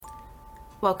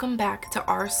Welcome back to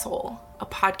Our Soul, a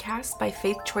podcast by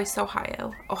Faith Choice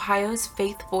Ohio, Ohio's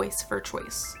faith voice for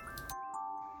choice.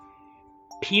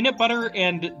 Peanut butter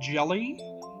and jelly,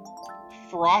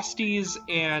 Frosties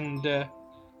and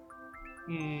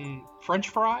French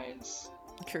fries.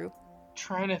 True.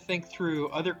 Trying to think through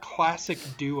other classic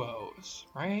duos,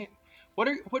 right?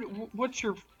 What's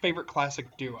your favorite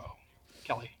classic duo,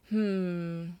 Kelly?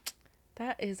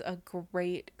 That is a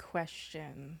great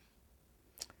question.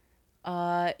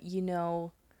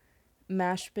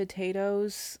 Mashed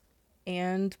potatoes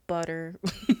and butter.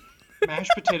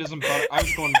 Mashed potatoes and butter. I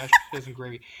was going mashed potatoes and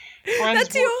gravy. Friends,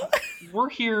 That's you. We're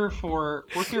here for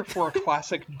a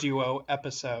classic duo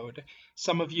episode.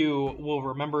 Some of you will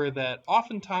remember that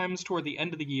oftentimes toward the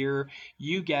end of the year,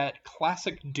 you get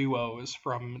classic duos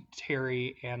from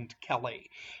Terry and Kelly.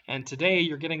 And today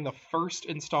you're getting the first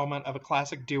installment of a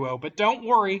classic duo. But don't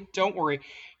worry.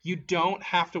 You don't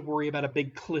have to worry about a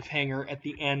big cliffhanger at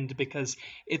the end because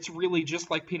it's really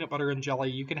just like peanut butter and jelly.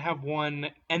 You can have one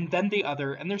and then the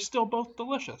other, and they're still both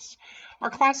delicious. Our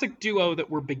classic duo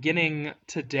that we're beginning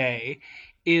today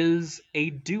is a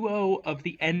duo of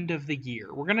the end of the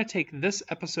year. We're going to take this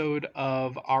episode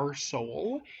of Our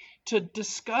Soul to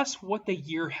discuss what the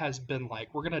year has been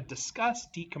like. We're going to discuss,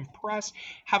 decompress,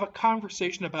 have a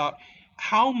conversation about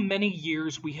how many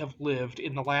years we have lived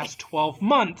in the last 12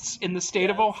 months in the state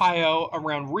of Ohio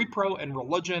around repro and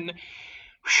religion.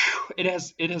 Whew, it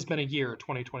has been a year,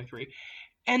 2023.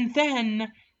 And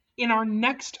then in our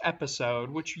next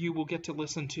episode, which you will get to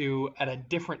listen to at a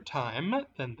different time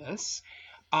than this,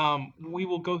 we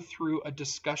will go through a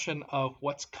discussion of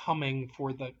what's coming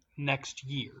for the next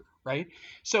year, right?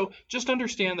 So just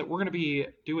understand that we're going to be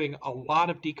doing a lot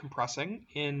of decompressing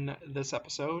in this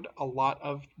episode, a lot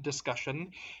of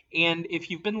discussion. And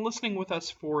if you've been listening with us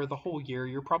for the whole year,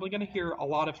 you're probably going to hear a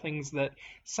lot of things that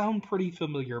sound pretty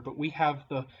familiar, but we have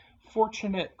the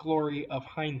fortunate glory of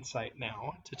hindsight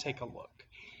now to take a look.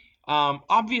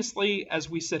 Obviously, as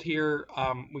we sit here,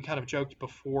 we kind of joked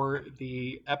before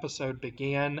the episode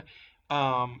began.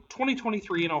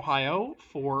 2023 in Ohio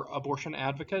for abortion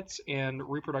advocates and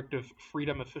reproductive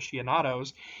freedom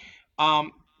aficionados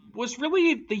was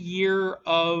really the year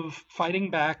of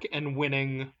fighting back and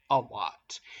winning a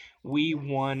lot. We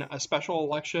won a special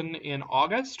election in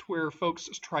August where folks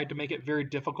tried to make it very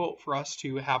difficult for us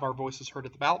to have our voices heard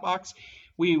at the ballot box.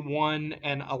 We won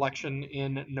an election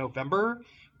in November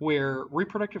where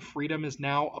reproductive freedom is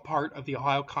now a part of the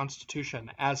Ohio Constitution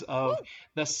as of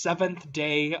the 7th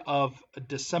day of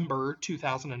December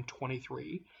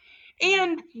 2023.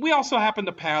 And we also happened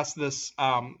to pass this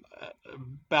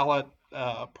ballot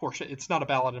portion. It's not a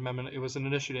ballot amendment. It was an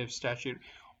initiative statute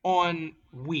on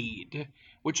weed,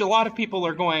 which a lot of people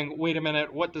are going, wait a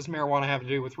minute, what does marijuana have to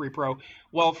do with repro?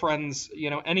 Well, friends,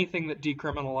 anything that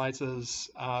decriminalizes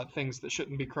things that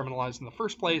shouldn't be criminalized in the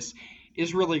first place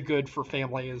is really good for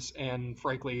families and,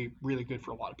 frankly, really good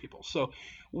for a lot of people. So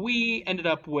we ended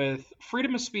up with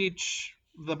freedom of speech,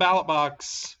 the ballot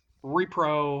box,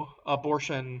 repro,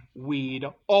 abortion, weed,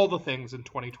 all the things in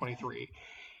 2023.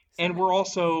 And we're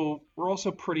also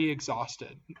pretty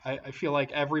exhausted. I feel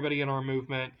like everybody in our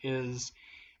movement is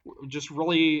just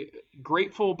really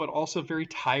grateful, but also very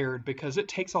tired because it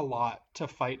takes a lot to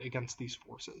fight against these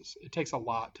forces. It takes a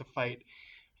lot to fight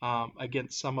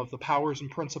against some of the powers and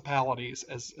principalities,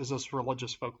 as us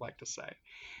religious folk like to say.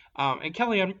 And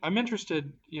Kelly, I'm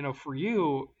interested, for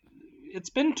you,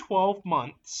 it's been 12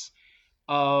 months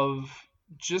of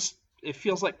just, it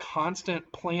feels like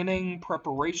constant planning,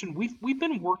 preparation. We've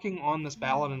been working on this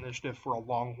ballot initiative for a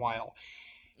long while.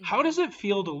 How does it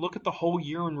feel to look at the whole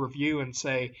year in review and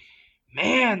say,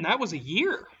 man, that was a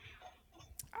year?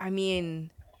 I mean,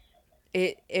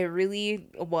 it really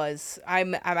was.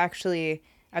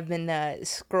 I've been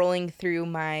scrolling through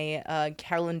my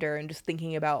calendar and just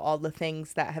thinking about all the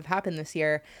things that have happened this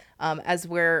year. As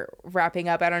we're wrapping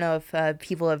up, I don't know if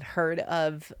people have heard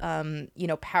of, having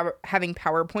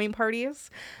PowerPoint parties.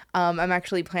 I'm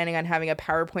actually planning on having a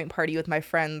PowerPoint party with my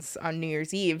friends on New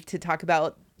Year's Eve to talk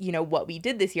about, what we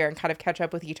did this year and kind of catch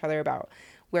up with each other about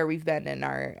where we've been in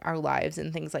our lives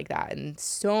and things like that. And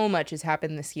so much has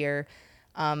happened this year,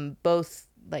 both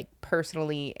like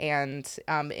personally and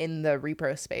in the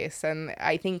repro space. And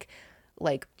I think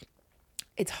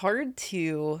it's hard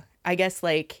to, I guess,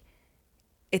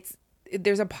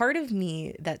 there's a part of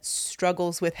me that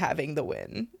struggles with having the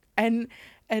win. And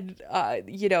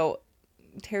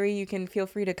Terry, you can feel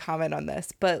free to comment on this,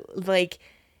 but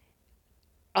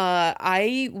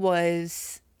I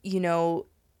was,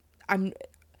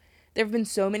 there have been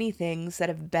so many things that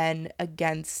have been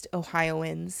against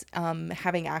Ohioans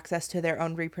having access to their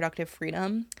own reproductive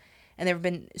freedom. And there have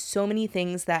been so many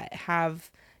things that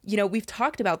have, we've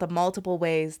talked about the multiple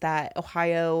ways that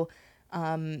Ohio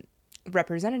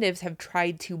representatives have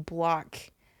tried to block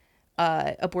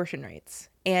abortion rights.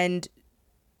 And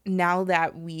now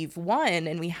that we've won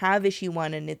and we have issue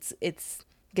 1 and it's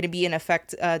going to be in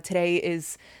effect, today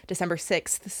is December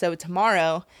 6th. So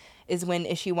tomorrow is when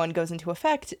issue 1 goes into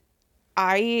effect.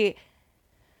 I'm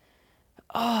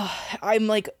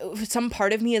like, some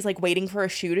part of me is like waiting for a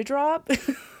shoe to drop.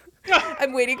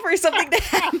 I'm waiting for something to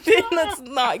happen that's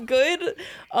not good.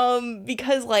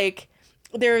 Because like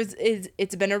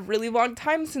it's been a really long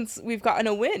time since we've gotten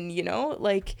a win,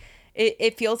 like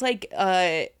it feels like,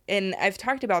 and I've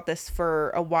talked about this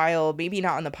for a while, maybe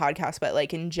not on the podcast, but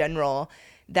like in general,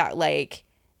 that like,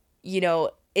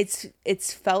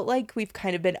 it's felt like we've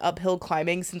kind of been uphill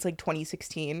climbing since like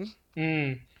 2016.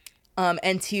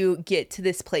 And to get to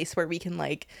this place where we can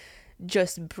like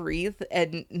just breathe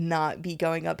and not be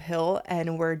going uphill,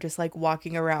 and we're just like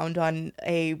walking around on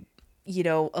a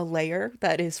layer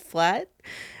that is flat.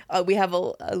 We have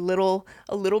a little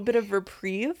bit of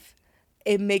reprieve.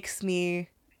 It makes me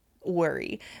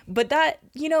worry, but that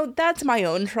that's my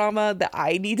own trauma that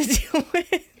I need to deal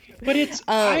with. But it's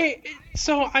I've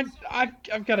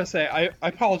got to say I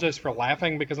apologize for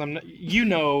laughing because I'm not,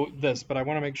 this, but I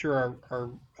want to make sure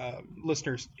our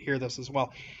listeners hear this as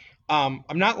well. I'm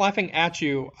not laughing at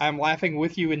you. I'm laughing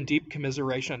with you in deep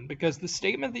commiseration, because the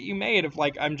statement that you made of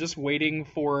like, I'm just waiting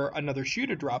for another shoe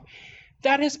to drop,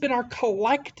 that has been our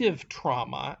collective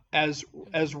trauma as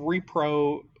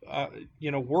repro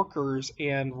workers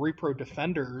and repro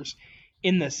defenders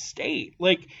in this state.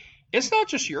 Like, it's not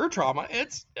just your trauma.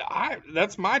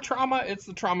 That's my trauma. It's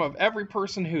the trauma of every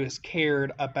person who has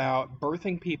cared about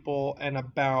birthing people and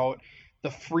about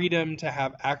the freedom to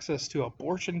have access to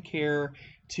abortion care,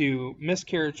 to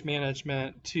miscarriage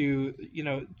management, to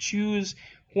choose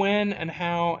when and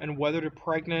how and whether to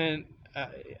pregnant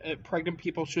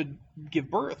people should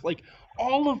give birth. Like,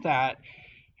 all of that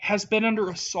has been under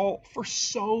assault for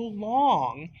so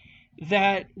long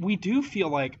that we do feel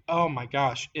like, oh my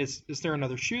gosh, is there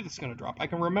another shoe that's going to drop? I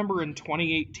can remember in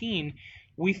 2018,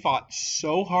 we fought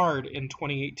so hard in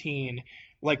 2018,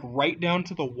 like right down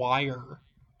to the wire,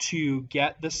 to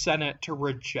get the Senate to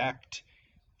reject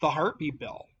the heartbeat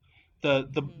bill. The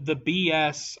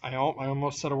BS, I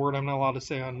almost said a word I'm not allowed to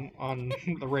say on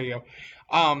the radio.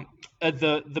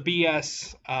 The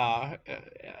BS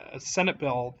Senate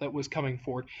bill that was coming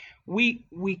forward, we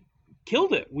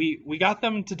killed it. We got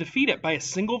them to defeat it by a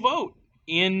single vote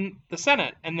in the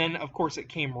Senate. And then, of course, it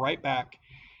came right back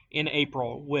in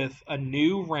April with a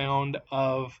new round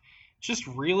of just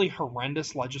really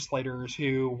horrendous legislators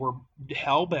who were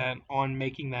hell-bent on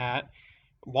making that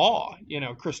law.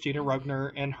 Christina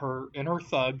Rugner and her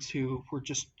thugs, who were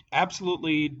just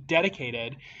absolutely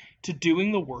dedicated to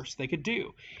doing the worst they could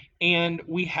do. And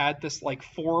we had this like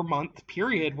 4-month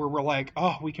period where we're like,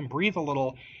 oh, we can breathe a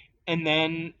little. And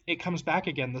then it comes back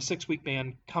again. The 6-week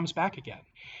ban comes back again.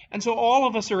 And so all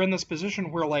of us are in this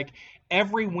position where like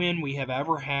every win we have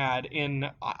ever had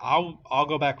I'll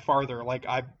go back farther. Like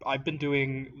I've been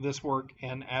doing this work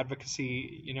and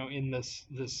advocacy, in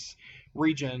this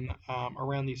region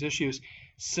around these issues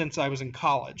since I was in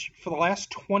college. For the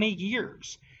last 20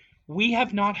 years, we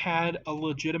have not had a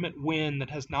legitimate win that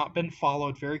has not been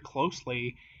followed very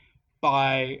closely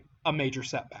by a major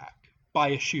setback, by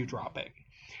a shoe dropping.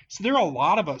 So there are a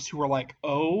lot of us who are like,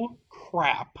 oh,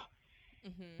 crap.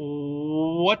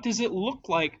 What does it look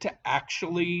like to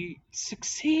actually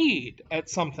succeed at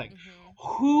something?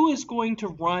 Who is going to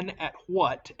run at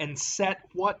what and set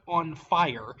what on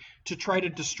fire to try to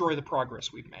destroy the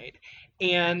progress we've made?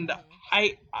 And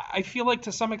I feel like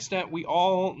to some extent we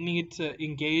all need to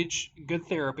engage good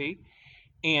therapy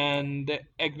and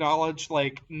acknowledge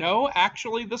like, no,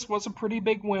 actually this was a pretty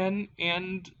big win,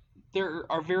 and there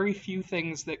are very few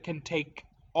things that can take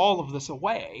all of this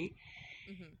away.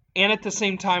 And at the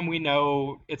same time, we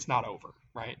know it's not over,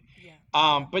 right?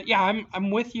 Yeah. But yeah, I'm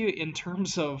with you in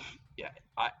terms of,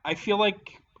 I feel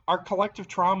like our collective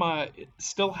trauma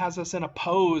still has us in a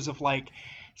pose of like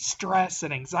stress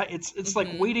and anxiety. It's like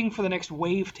waiting for the next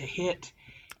wave to hit,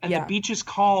 and the beach is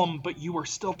calm, but you are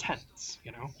still tense,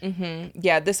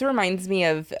 Yeah, this reminds me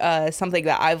of something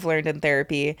that I've learned in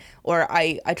therapy, or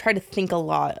I try to think a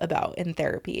lot about in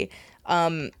therapy.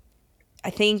 I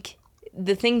think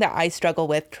the thing that I struggle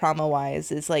with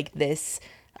trauma-wise is like this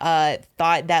thought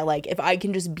that like, if I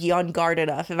can just be on guard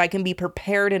enough, if I can be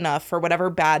prepared enough for whatever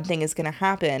bad thing is going to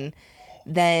happen,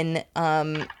 then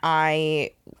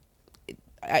it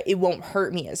won't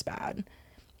hurt me as bad.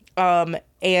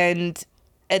 And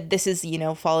this is,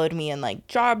 followed me in like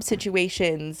job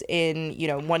situations, in,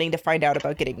 wanting to find out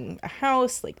about getting a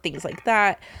house, like things like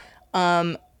that.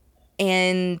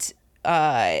 And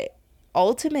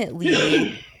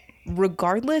ultimately,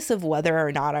 regardless of whether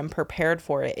or not I'm prepared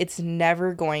for it, it's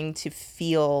never going to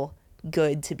feel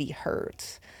good to be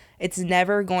hurt. It's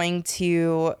never going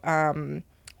to,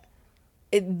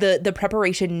 the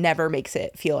preparation never makes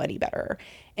it feel any better.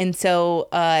 And so,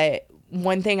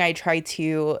 one thing I try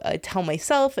to tell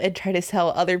myself and try to tell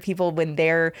other people when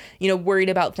they're, worried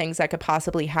about things that could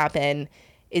possibly happen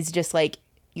is just like,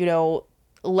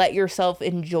 let yourself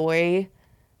enjoy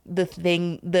the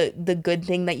good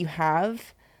thing that you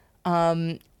have.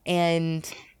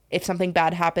 And if something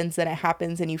bad happens, then it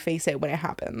happens, and you face it when it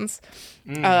happens.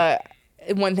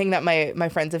 One thing that my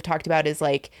friends have talked about is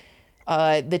like,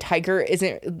 the tiger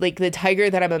isn't like the tiger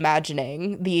that I'm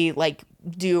imagining, the like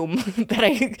doom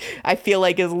that I feel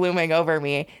like is looming over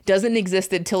me doesn't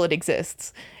exist until it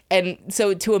exists. And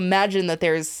so to imagine that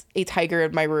there's a tiger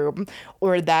in my room,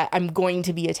 or that I'm going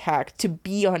to be attacked, to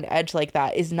be on edge like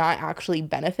that is not actually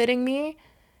benefiting me.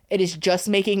 It is just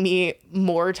making me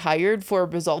more tired for a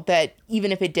result that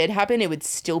even if it did happen, it would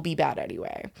still be bad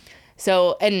anyway.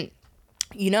 So, and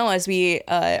as we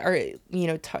are,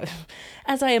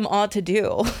 as I am ought to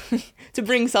do, to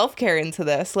bring self-care into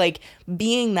this, like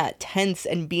being that tense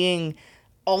and being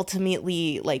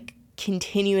ultimately like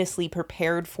continuously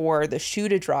prepared for the shoe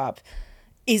to drop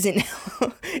isn't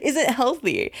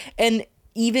healthy. And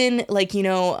even like,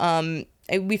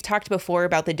 we've talked before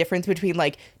about the difference between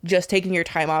like just taking your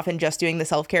time off and just doing the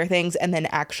self-care things, and then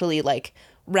actually like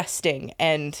resting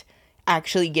and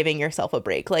actually giving yourself a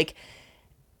break. Like,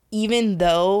 even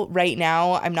though right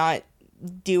now I'm not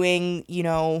doing,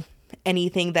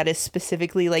 anything that is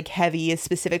specifically like heavy, is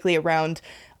specifically around,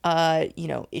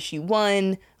 issue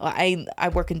 1. I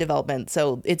work in development,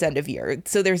 so it's end of year.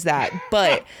 So there's that.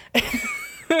 But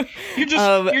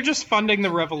you're just funding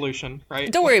the revolution,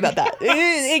 right? Don't worry about that.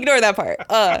 Ignore that part.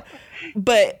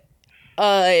 But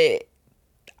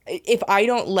if I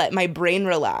don't let my brain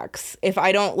relax, if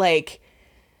I don't like,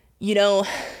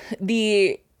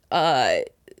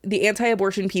 the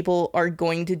anti-abortion people are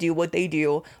going to do what they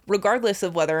do, regardless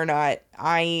of whether or not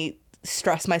I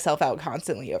stress myself out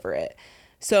constantly over it.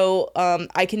 So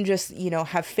I can just,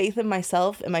 have faith in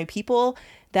myself and my people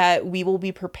that we will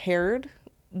be prepared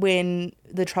when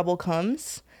the trouble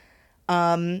comes.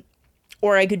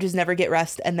 Or I could just never get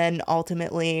rest and then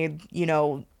ultimately,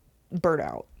 burn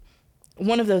out.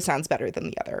 One of those sounds better than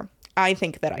the other. I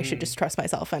think that I should just trust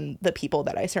myself and the people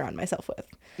that I surround myself with.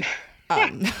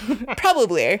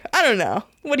 Probably. I don't know.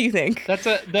 What do you think? That's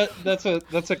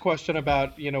a question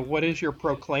about, what is your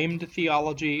proclaimed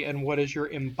theology and what is your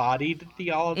embodied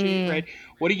theology, right?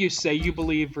 What do you say you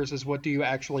believe versus what do you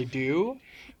actually do,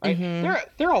 right?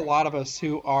 There are a lot of us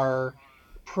who are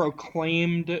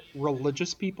proclaimed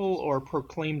religious people or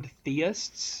proclaimed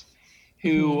theists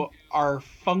who are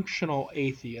functional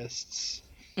atheists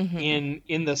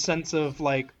in the sense of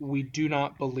like, we do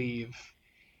not believe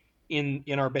in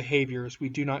our behaviors, we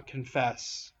do not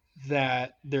confess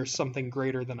that there's something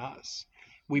greater than us.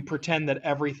 We pretend that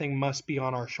everything must be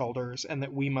on our shoulders and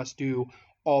that we must do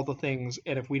all the things,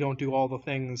 and if we don't do all the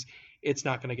things, it's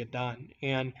not going to get done.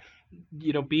 And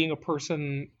being a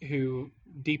person who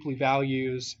deeply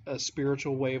values a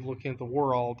spiritual way of looking at the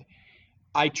world,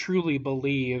 I truly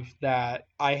believe that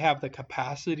I have the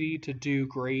capacity to do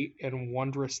great and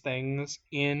wondrous things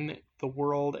in the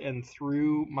world and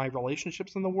through my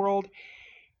relationships in the world.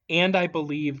 And I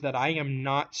believe that I am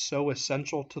not so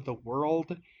essential to the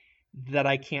world that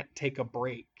I can't take a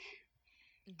break.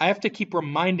 I have to keep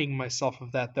reminding myself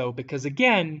of that, though, because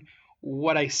again,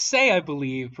 what I say I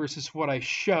believe versus what I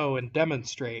show and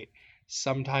demonstrate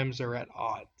sometimes are at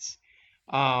odds.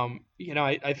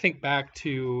 I think back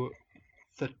to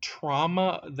the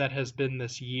trauma that has been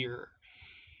this year.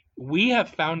 We have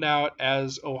found out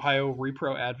as Ohio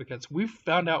Repro advocates, we've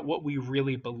found out what we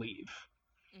really believe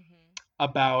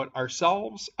about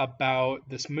ourselves, about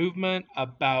this movement,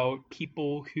 about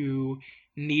people who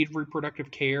need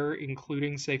reproductive care,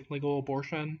 including safe and legal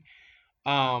abortion.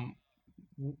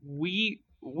 We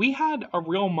had a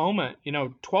real moment,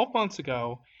 12 months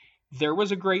ago, there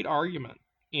was a great argument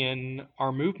in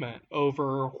our movement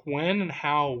over when and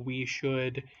how we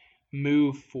should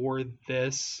move for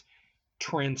this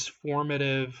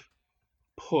transformative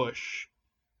push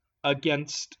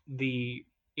against the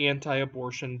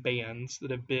anti-abortion bans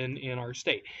that have been in our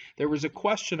state. There was a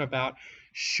question about,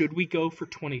 should we go for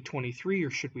 2023 or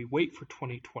should we wait for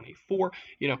 2024?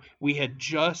 We had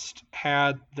just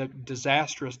had the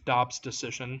disastrous Dobbs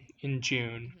decision in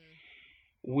June.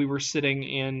 we were sitting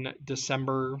in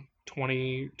December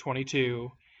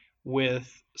 2022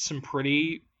 with some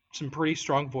pretty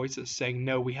strong voices saying,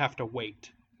 no, we have to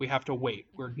wait. We have to wait.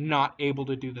 We're not able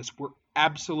to do this. We're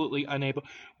absolutely unable.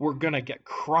 We're going to get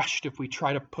crushed if we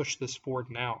try to push this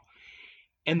forward now.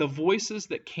 And the voices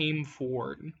that came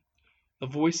forward, the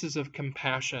voices of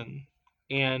compassion,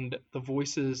 and the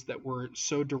voices that were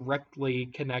so directly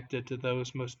connected to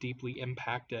those most deeply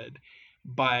impacted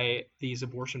by these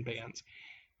abortion bans,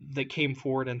 that came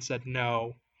forward and said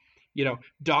no.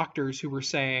 Doctors who were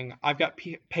saying, I've got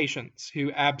patients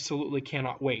who absolutely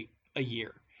cannot wait a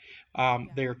year.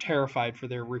 They're terrified for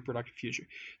their reproductive future.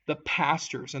 The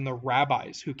pastors and the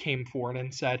rabbis who came forward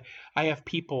and said, I have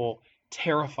people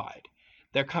terrified.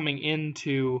 They're coming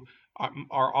into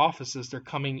our offices. They're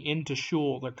coming into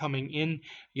shul. They're coming in,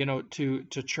 to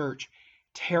church,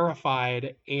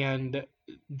 terrified and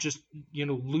just,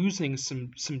 losing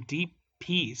some deep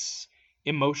peace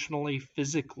emotionally,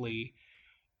 physically,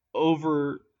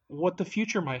 over what the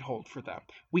future might hold for them.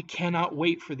 We cannot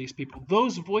wait for these people.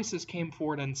 Those voices came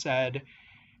forward and said,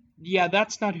 yeah,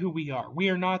 that's not who we are. We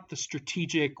are not the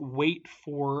strategic wait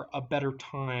for a better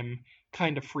time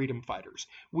kind of freedom fighters.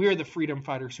 We are the freedom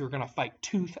fighters who are going to fight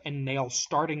tooth and nail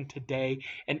starting today.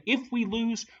 And if we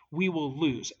lose, we will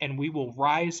lose. And we will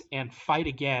rise and fight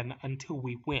again until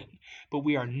we win. But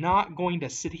we are not going to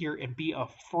sit here and be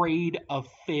afraid of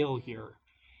failure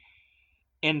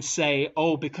and say,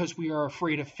 oh, because we are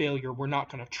afraid of failure, we're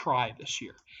not going to try this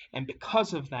year. And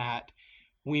because of that,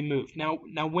 we moved. Now,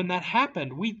 when that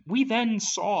happened, we then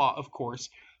saw, of course,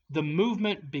 the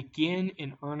movement begin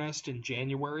in earnest in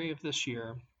January of this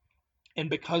year. And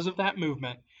because of that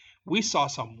movement, we saw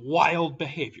some wild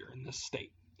behavior in this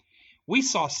state. We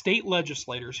saw state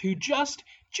legislators who just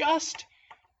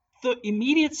the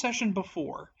immediate session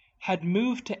before had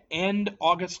moved to end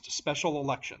August special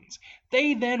elections.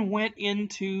 They then went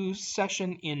into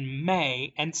session in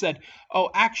May and said,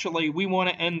 oh, actually, we want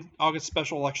to end August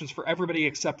special elections for everybody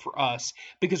except for us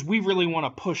because we really want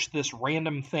to push this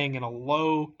random thing in a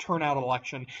low turnout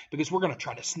election because we're going to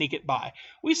try to sneak it by.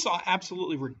 We saw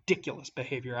absolutely ridiculous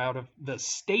behavior out of the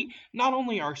state, not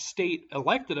only our state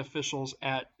elected officials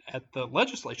at the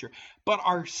legislature, but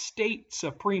our state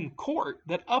Supreme Court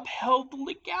that upheld the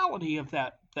legality of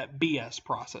that BS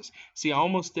process. See, I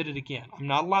almost did it again. I'm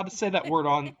not allowed to say that word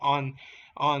on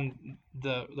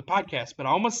the podcast, but I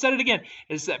almost said it again.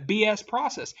 It's that BS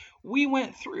process. We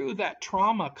went through that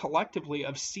trauma collectively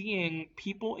of seeing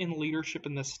people in leadership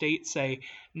in the state say,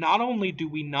 not only do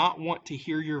we not want to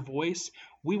hear your voice,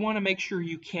 we want to make sure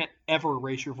you can't ever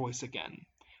raise your voice again.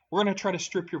 We're going to try to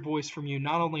strip your voice from you,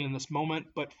 not only in this moment,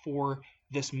 but for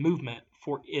this movement,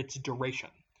 for its duration.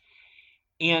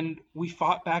 And we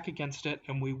fought back against it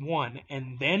and we won.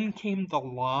 And then came the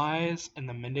lies and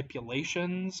the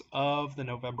manipulations of the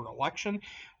November election.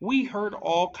 We heard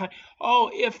all kinds,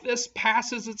 oh, if this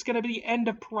passes, it's going to be the end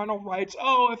of parental rights.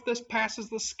 Oh, if this passes,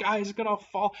 the sky is going to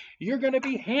fall. You're going to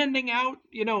be handing out,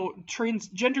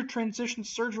 gender transition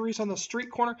surgeries on the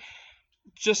street corner.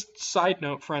 Just side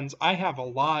note, friends, I have a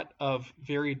lot of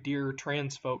very dear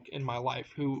trans folk in my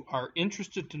life who are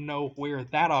interested to know where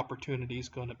that opportunity is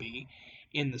going to be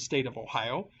in the state of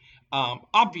Ohio.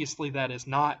 Obviously, that is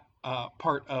not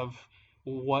part of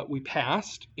what we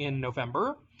passed in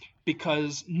November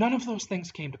because none of those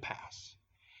things came to pass.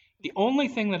 The only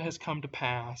thing that has come to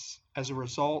pass as a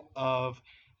result of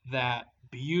that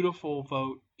beautiful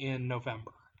vote in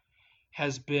November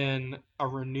has been a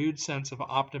renewed sense of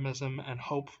optimism and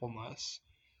hopefulness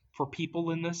for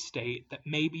people in this state that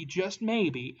maybe, just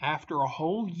maybe, after a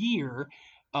whole year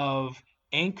of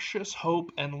anxious hope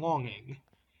and longing,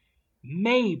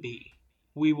 maybe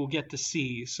we will get to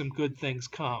see some good things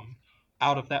come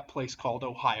out of that place called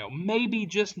Ohio. Maybe,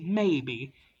 just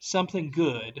maybe, something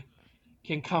good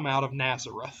can come out of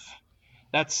Nazareth.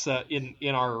 That's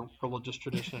in our religious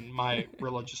tradition, my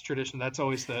religious tradition. That's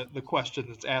always the question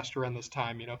that's asked around this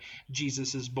time.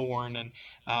 Jesus is born, and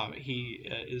he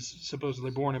is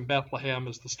supposedly born in Bethlehem,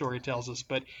 as the story tells us,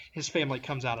 but his family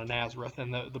comes out of Nazareth.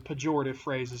 And the pejorative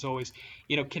phrase is always,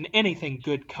 can anything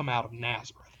good come out of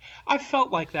Nazareth? I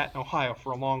felt like that in Ohio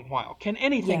for a long while. Can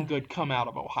anything good come out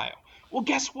of Ohio? Well,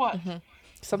 guess what?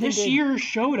 Mm-hmm. This year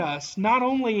showed us not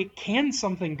only can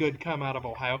something good come out of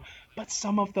Ohio, but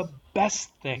some of the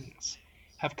best things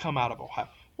have come out of Ohio.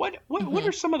 What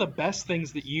are some of the best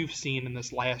things that you've seen in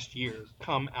this last year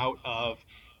come out of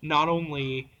not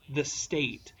only this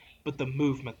state, but the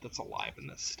movement that's alive in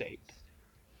this state?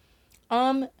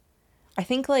 I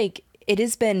think it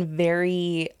has been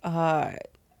very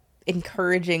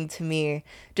encouraging to me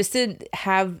just to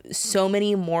have so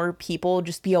many more people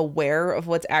just be aware of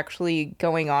what's actually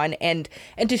going on and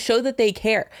to show that they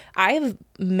care. I have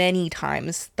many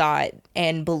times thought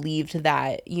and believed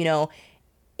that, you know,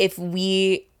 if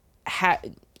we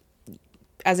had,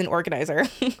 as an organizer,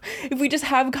 if we just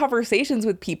have conversations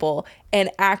with people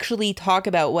and actually talk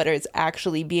about what is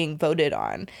actually being voted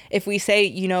on, if we say,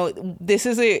 you know,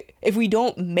 if we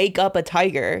don't make up a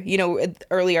tiger, you know,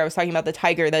 earlier I was talking about the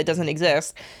tiger that doesn't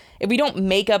exist. If we don't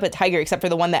make up a tiger except for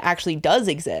the one that actually does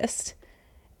exist,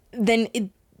 then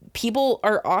people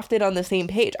are often on the same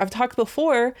page. I've talked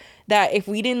before that if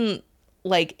we didn't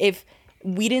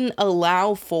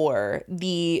allow for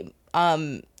the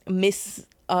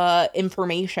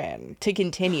information to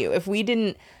continue, if we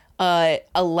didn't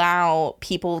allow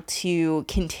people to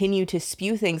continue to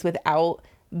spew things without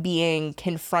being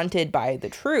confronted by the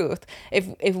truth,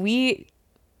 if we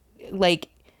like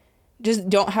just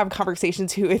don't have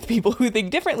conversations with people who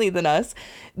think differently than us,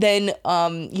 then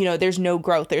you know, there's no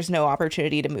growth, there's no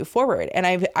opportunity to move forward. And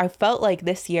I felt like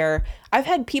this year I've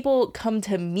had people come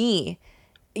to me,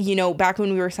 you know, back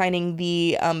when we were signing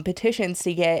the petitions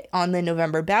to get on the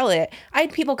November ballot, I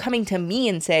had people coming to me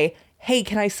and say, hey,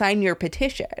 can I sign your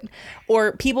petition?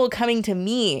 Or people coming to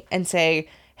me and say,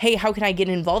 hey, how can I get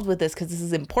involved with this? Because this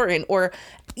is important. Or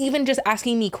even just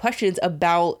asking me questions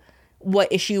about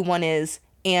what issue one is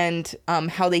and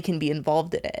how they can be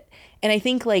involved in it. And I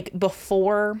think like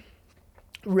before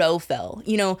Roe fell,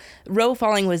 you know, Roe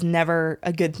falling was never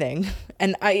a good thing.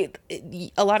 And a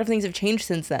lot of things have changed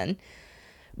since then.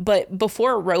 But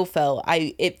before Roe fell,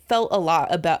 it felt a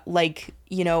lot about like,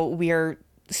 you know, we're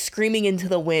screaming into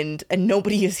the wind and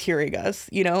nobody is hearing us,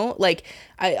 you know, like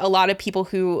a lot of people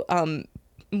who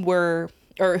who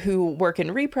work in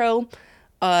repro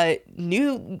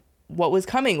knew what was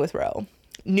coming with Roe,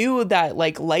 knew that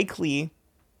like likely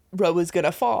Roe was going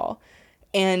to fall.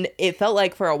 And it felt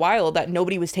like for a while that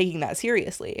nobody was taking that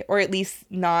seriously, or at least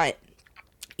not,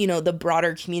 you know, the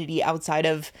broader community outside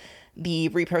of the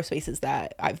repro spaces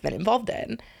that I've been involved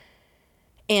in.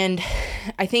 And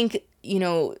I think, you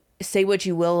know, say what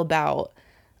you will about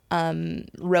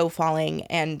Roe falling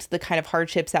and the kind of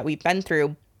hardships that we've been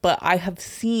through, but I have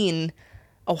seen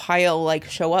Ohio like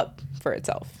show up for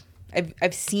itself.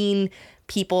 I've seen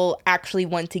people actually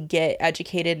want to get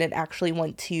educated and actually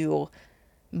want to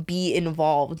be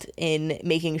involved in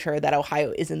making sure that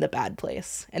Ohio isn't the bad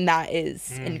place. And that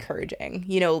is encouraging.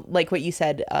 You know, like what you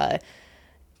said,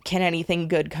 can anything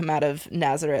good come out of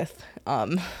Nazareth?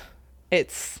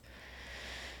 It's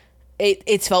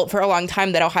felt for a long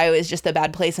time that Ohio is just a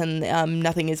bad place and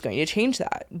nothing is going to change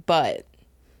that. But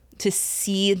to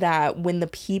see that when the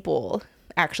people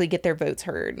actually get their votes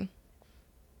heard,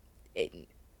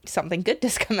 something good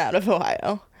does come out of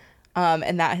Ohio.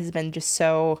 And that has been just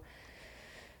so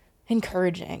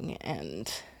encouraging.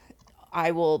 And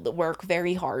I will work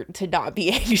very hard to not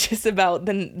be anxious about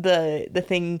the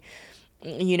thing,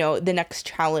 you know, the next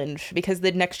challenge, because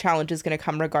the next challenge is going to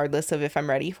come regardless of if I'm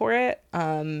ready for it.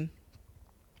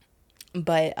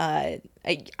 But I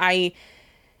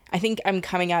think I'm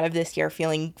coming out of this year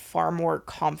feeling far more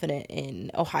confident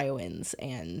in Ohioans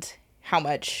and how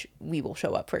much we will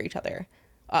show up for each other.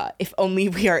 If only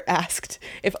we are asked,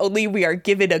 if only we are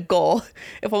given a goal,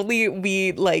 if only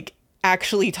we like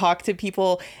actually talk to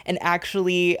people and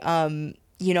actually,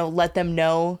 you know, let them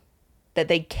know that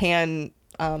they can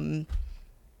win.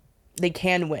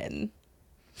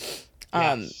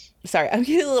 Yes. Sorry, I'm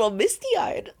getting a little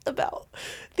misty-eyed about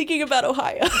thinking about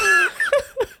Ohio.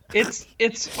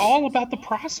 It's all about the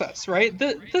process, right?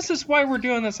 This is why we're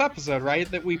doing this episode, right?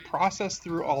 That we process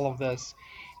through all of this.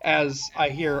 As I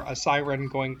hear a siren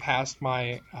going past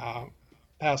my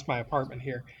apartment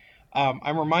here,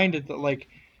 I'm reminded that like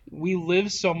we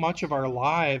live so much of our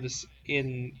lives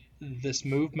in this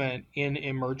movement in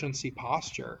emergency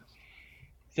posture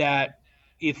that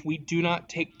if we do not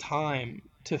take time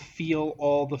to feel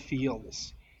all the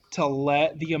feels, to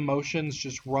let the emotions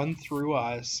just run through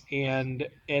us and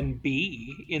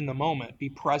be in the moment, be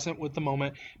present with the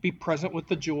moment, be present with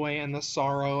the joy and the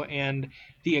sorrow and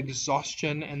the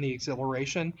exhaustion and the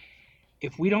exhilaration.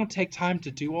 If we don't take time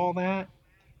to do all that,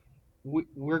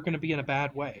 we're going to be in a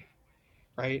bad way,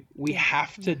 right? We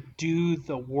have to do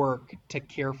the work to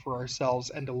care for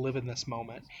ourselves and to live in this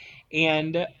moment.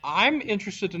 And I'm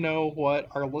interested to know what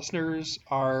our listeners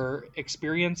are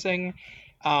experiencing.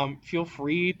 Feel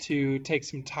free to take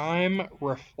some time,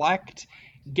 reflect,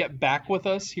 get back with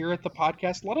us here at the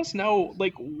podcast. Let us know,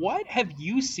 like, what have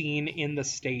you seen in the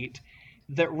state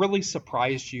that really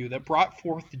surprised you, that brought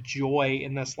forth joy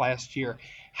in this last year?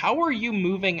 How are you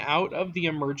moving out of the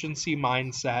emergency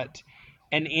mindset?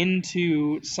 and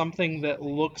into something that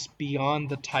looks beyond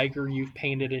the tiger you've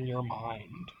painted in your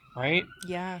mind, right?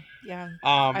 Yeah.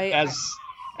 I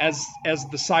As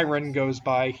the siren goes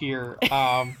by here,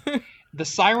 the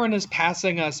siren is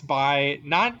passing us by,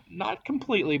 not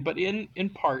completely, but in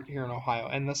part here in Ohio,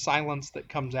 and the silence that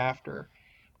comes after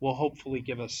will hopefully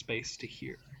give us space to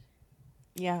hear.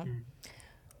 Yeah.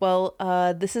 Well,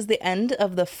 this is the end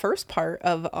of the first part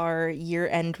of our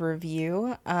year-end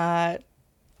review.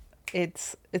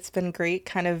 It's been great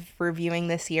kind of reviewing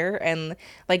this year, and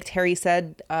like Terry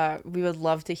said, we would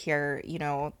love to hear,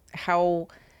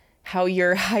 how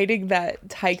you're hiding that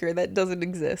tiger that doesn't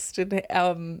exist,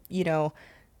 and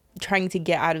trying to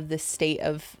get out of this state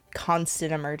of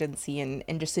constant emergency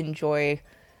and just enjoy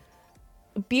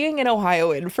being an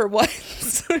Ohioan for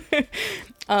once.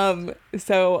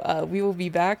 So we will be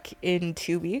back in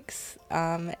 2 weeks,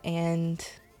 and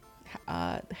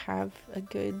have a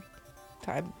good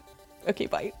time. Okay,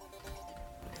 bye.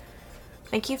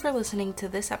 Thank you for listening to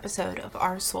this episode of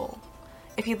Our Soul.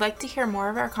 If you'd like to hear more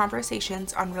of our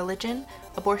conversations on religion,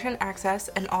 abortion access,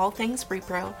 and all things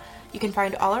repro, you can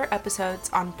find all our episodes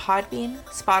on Podbean,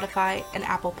 Spotify, and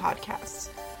Apple Podcasts.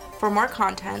 For more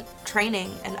content,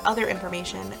 training, and other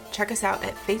information, check us out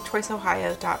at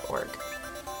faithchoiceohio.org.